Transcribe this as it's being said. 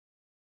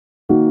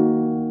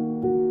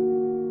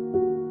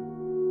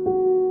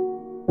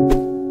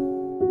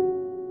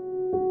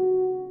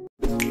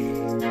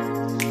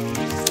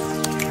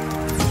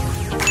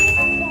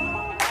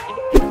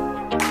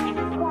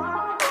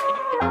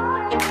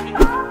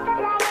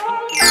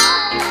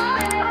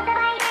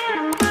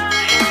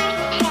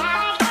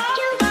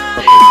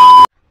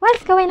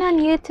everyone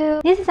on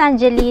YouTube. This is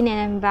Angeline and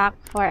I'm back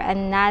for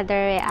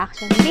another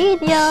reaction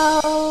video.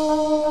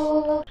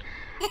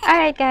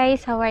 Alright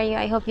guys, how are you?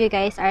 I hope you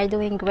guys are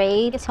doing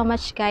great. Thank you so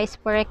much guys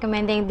for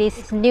recommending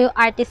this new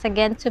artist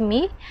again to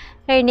me.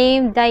 Her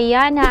name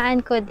Diana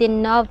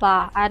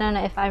Ankudinova. I don't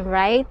know if I'm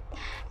right.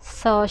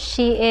 So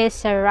she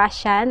is a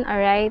Russian,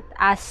 alright,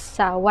 as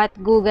what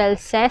Google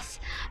says,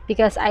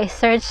 because I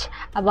searched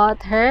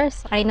about her,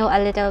 so I know a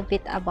little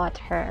bit about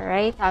her,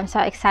 right? I'm so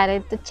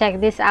excited to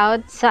check this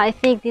out. So I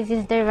think this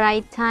is the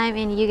right time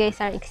and you guys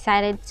are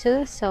excited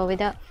too. So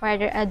without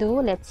further ado,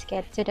 let's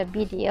get to the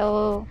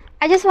video.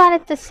 I just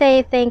wanted to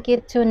say thank you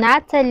to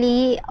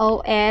Natalie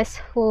OS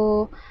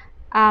who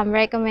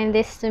recommend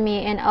this to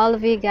me, and all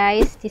of you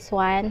guys, this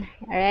one,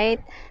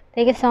 alright.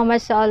 Thank you so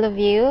much to all of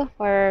you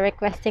for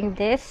requesting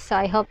this. So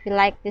I hope you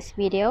like this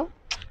video.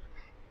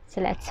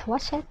 So let's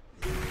watch it.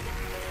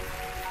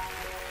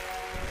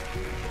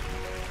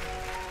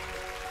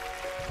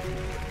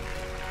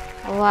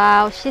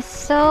 Wow, she's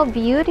so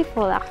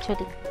beautiful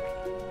actually.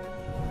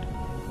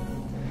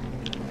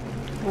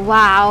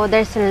 Wow,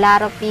 there's a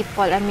lot of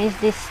people. I miss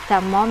this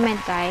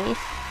moment guys.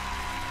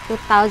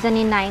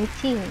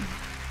 2019.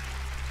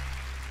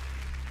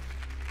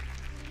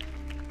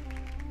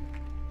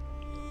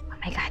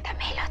 Oh my god, the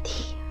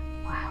melody.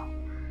 Wow.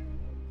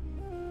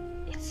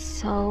 It's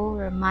so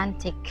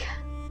romantic.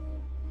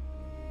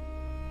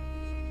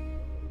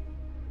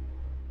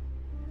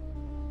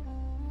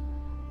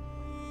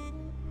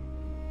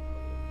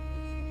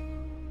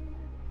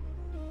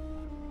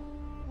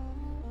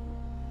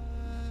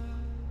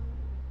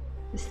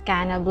 It's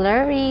kind of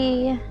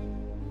blurry.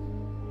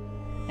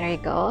 There you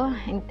go.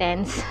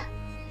 Intense.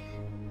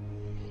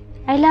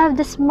 I love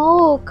the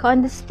smoke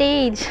on the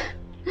stage.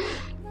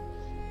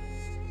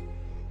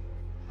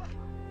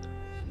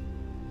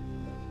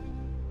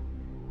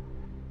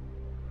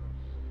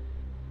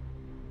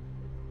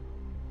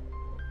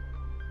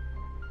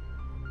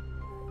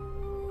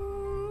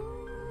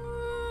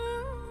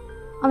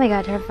 Oh my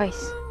god, her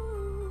voice.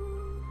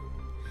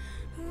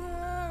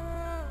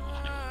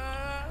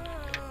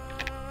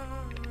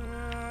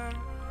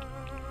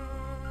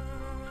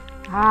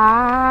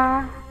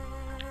 Ah.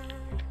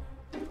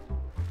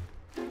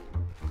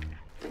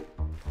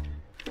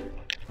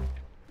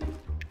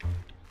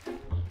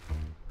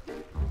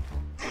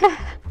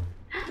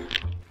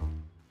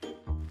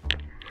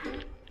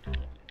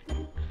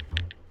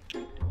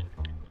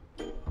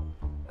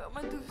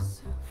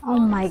 Oh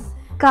my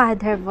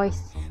god, her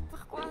voice.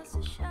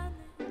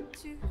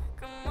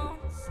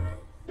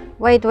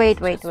 Wait.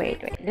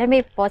 Let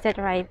me pause it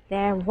right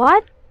there.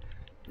 What?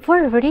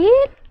 For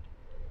real?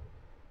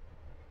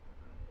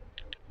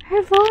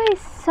 Her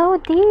voice so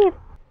deep.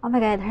 Oh my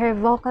god, her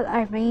vocal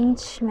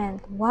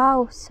arrangement.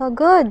 Wow, so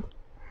good.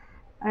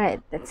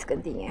 Alright, let's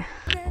continue.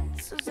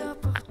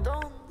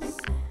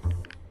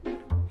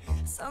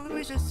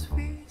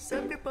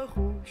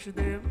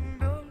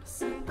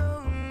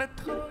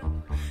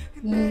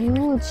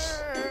 Huge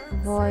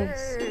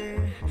voice.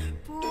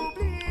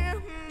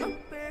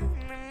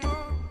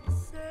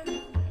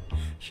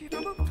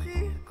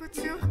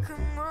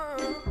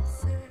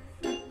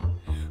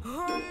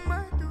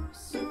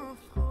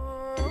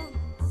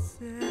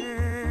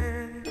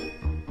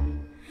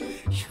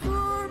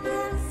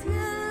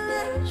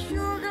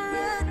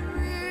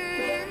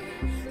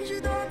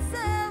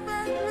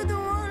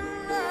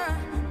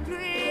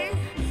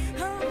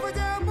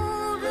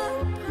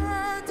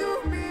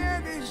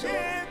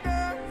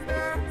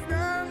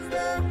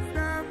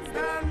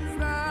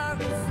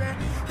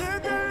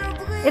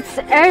 It's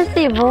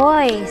earthy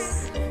voice.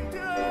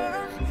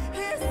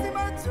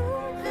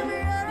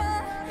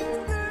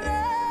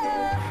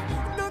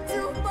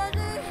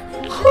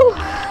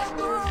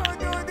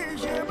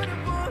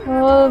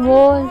 Oh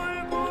boy.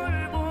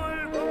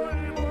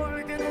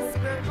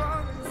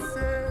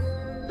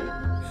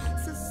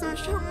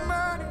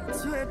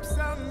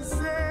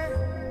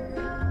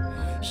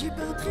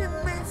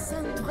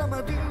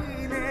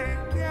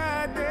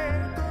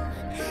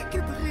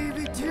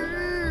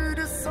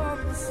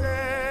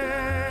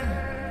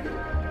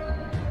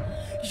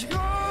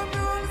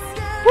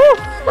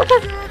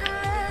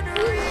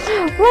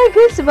 Why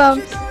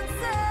goosebumps?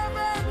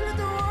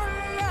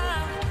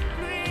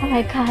 Oh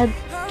my god.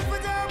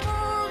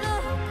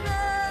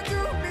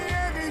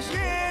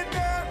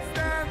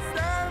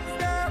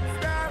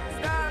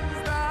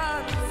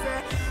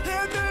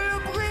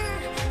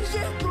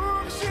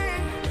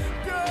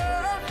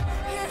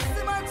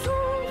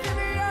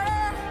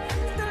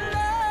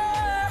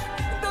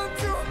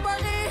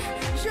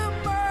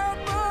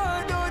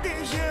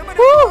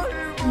 Woo!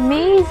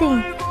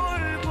 Amazing.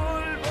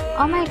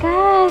 Oh my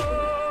god.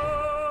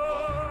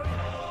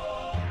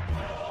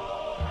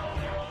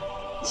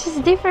 She's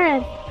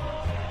different.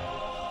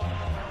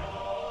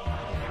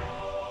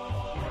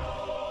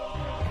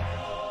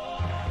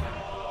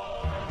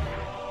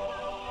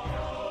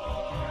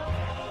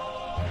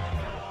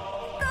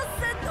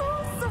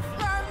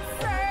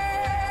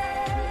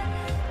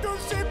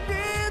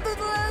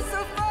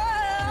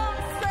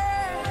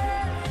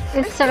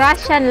 It's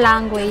Russian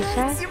language,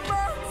 huh?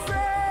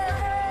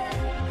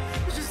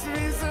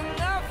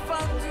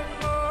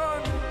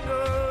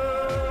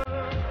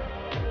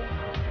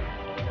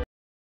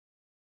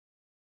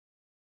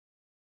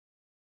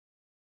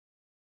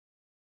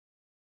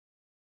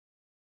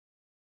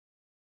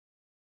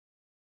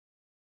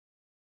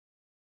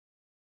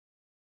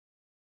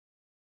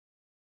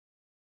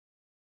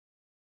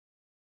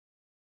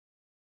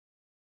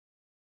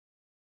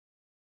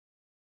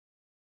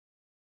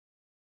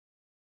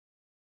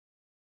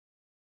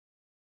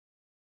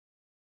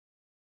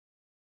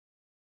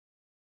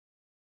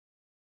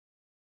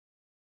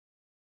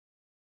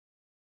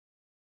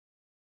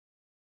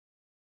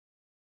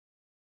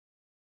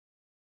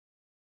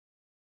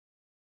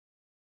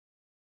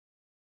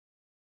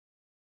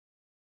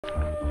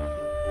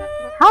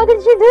 How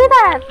did you do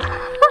that?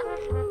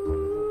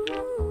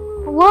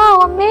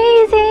 Wow,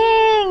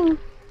 amazing!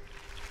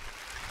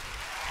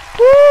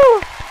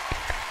 Woo!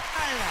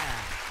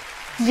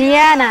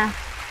 Diana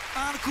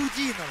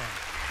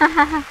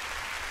Анкудинова.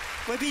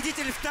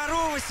 Победитель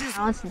второго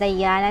сезона. Sounds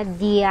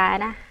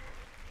Diana.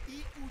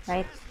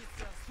 Right.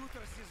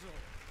 Суперсезона.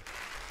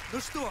 Ну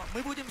что,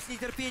 мы будем с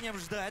нетерпением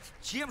ждать,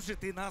 чем же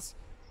ты нас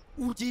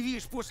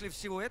удивишь после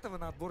всего этого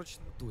на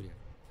отборочном туре.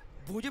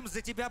 Будем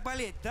за тебя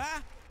болеть, да?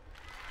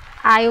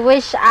 I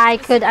wish I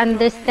could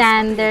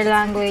understand their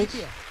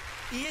language.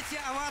 И эти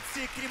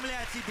овации Кремля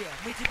тебе.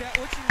 Мы тебя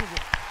очень любим.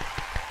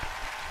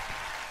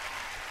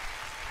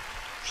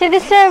 She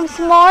deserves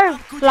more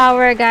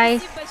flower,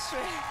 guys.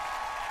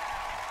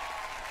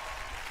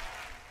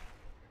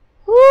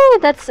 Woo,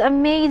 that's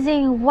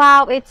amazing.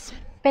 Wow, it's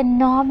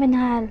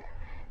phenomenal.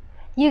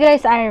 You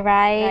guys are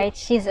right.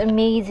 She's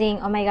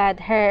amazing. Oh my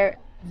god, her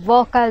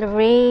vocal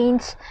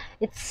range,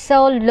 it's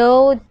so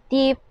low,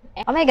 deep.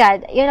 Oh my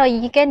god, you know,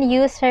 you can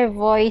use her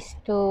voice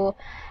to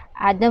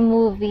the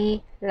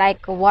movie,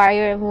 like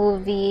warrior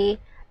movie,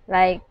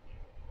 like,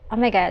 oh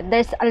my god,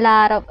 there's a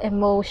lot of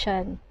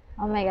emotion.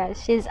 Oh my god,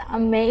 she's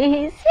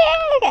amazing.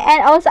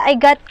 And also I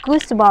got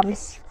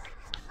goosebumps.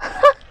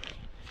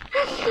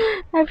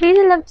 I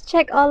really love to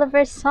check all of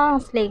her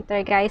songs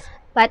later, guys.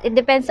 But it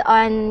depends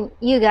on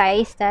you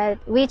guys that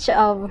which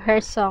of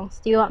her songs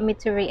do you want me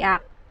to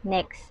react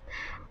next.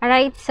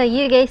 Alright, so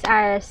you guys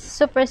are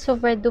super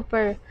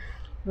duper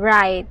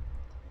right.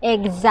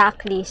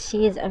 Exactly,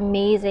 she is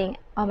amazing.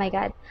 Oh my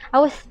god, I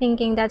was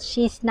thinking that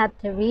she's not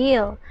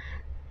real,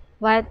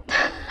 but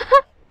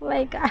oh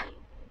my god,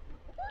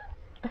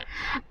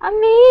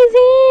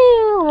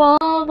 amazing. Wow,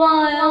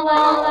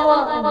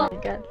 oh my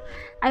god,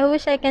 I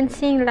wish I can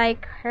sing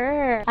like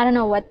her. I don't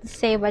know what to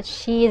say, but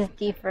she is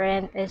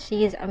different and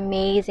she is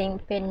amazing,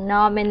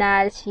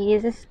 phenomenal. She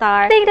is a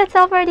star. I think that's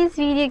all for this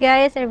video,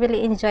 guys. I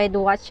really enjoyed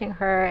watching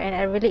her and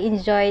I really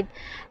enjoyed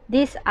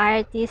this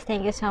artist.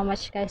 Thank you so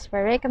much, guys,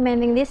 for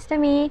recommending this to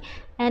me,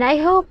 and I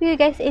hope you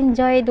guys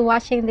enjoyed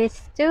watching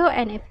this too.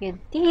 And if you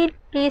did,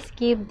 please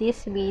give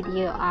this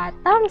video a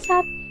thumbs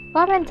up.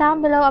 Comment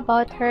down below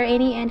about her,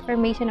 any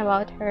information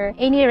about her,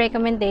 any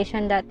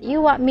recommendation that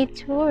you want me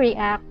to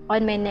react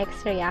on my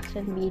next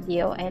reaction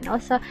video. And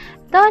also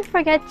don't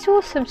forget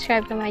to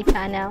subscribe to my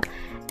channel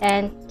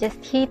and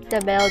just hit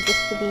the bell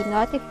just to be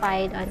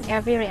notified on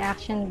every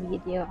reaction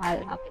video I'll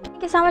upload.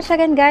 Thank you so much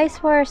again, guys,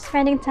 for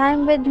spending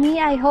time with me.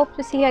 I hope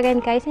to see you again,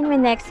 guys, in my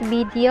next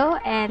video,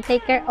 and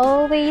take care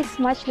always.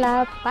 Much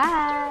love.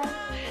 Bye.